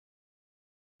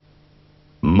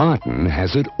Martin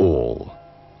has it all.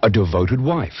 A devoted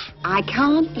wife. I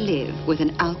can't live with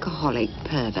an alcoholic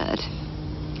pervert.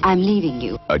 I'm leaving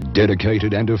you. A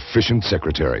dedicated and efficient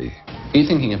secretary. Are you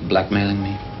thinking of blackmailing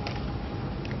me?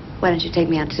 Why don't you take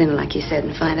me out to dinner like you said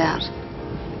and find out?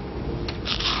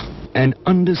 An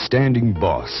understanding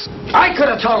boss. I could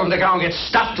have told him to go and get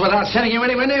stuffed without sending you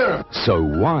anywhere near him. So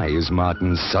why is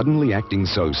Martin suddenly acting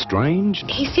so strange?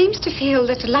 He seems to feel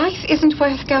that life isn't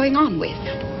worth going on with.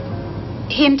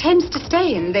 He intends to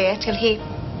stay in there till he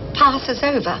passes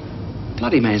over.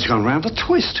 Bloody man's gone round a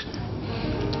twist.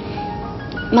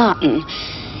 Martin,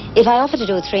 if I offer to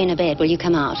do a 3 in a bed, will you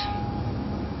come out?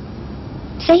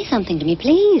 Say something to me,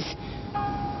 please.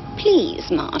 Please,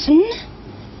 Martin.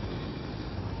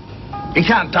 He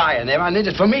can't die in there. I need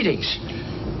it for meetings.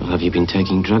 Well, have you been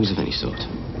taking drugs of any sort?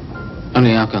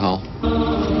 Only alcohol.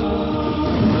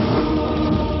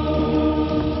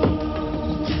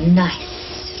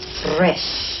 Nice,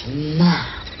 fresh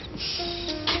man.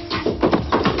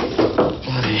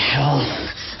 Bloody hell.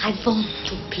 I want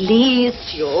to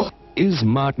please you. Is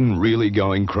Martin really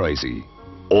going crazy?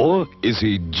 Or is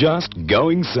he just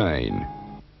going sane?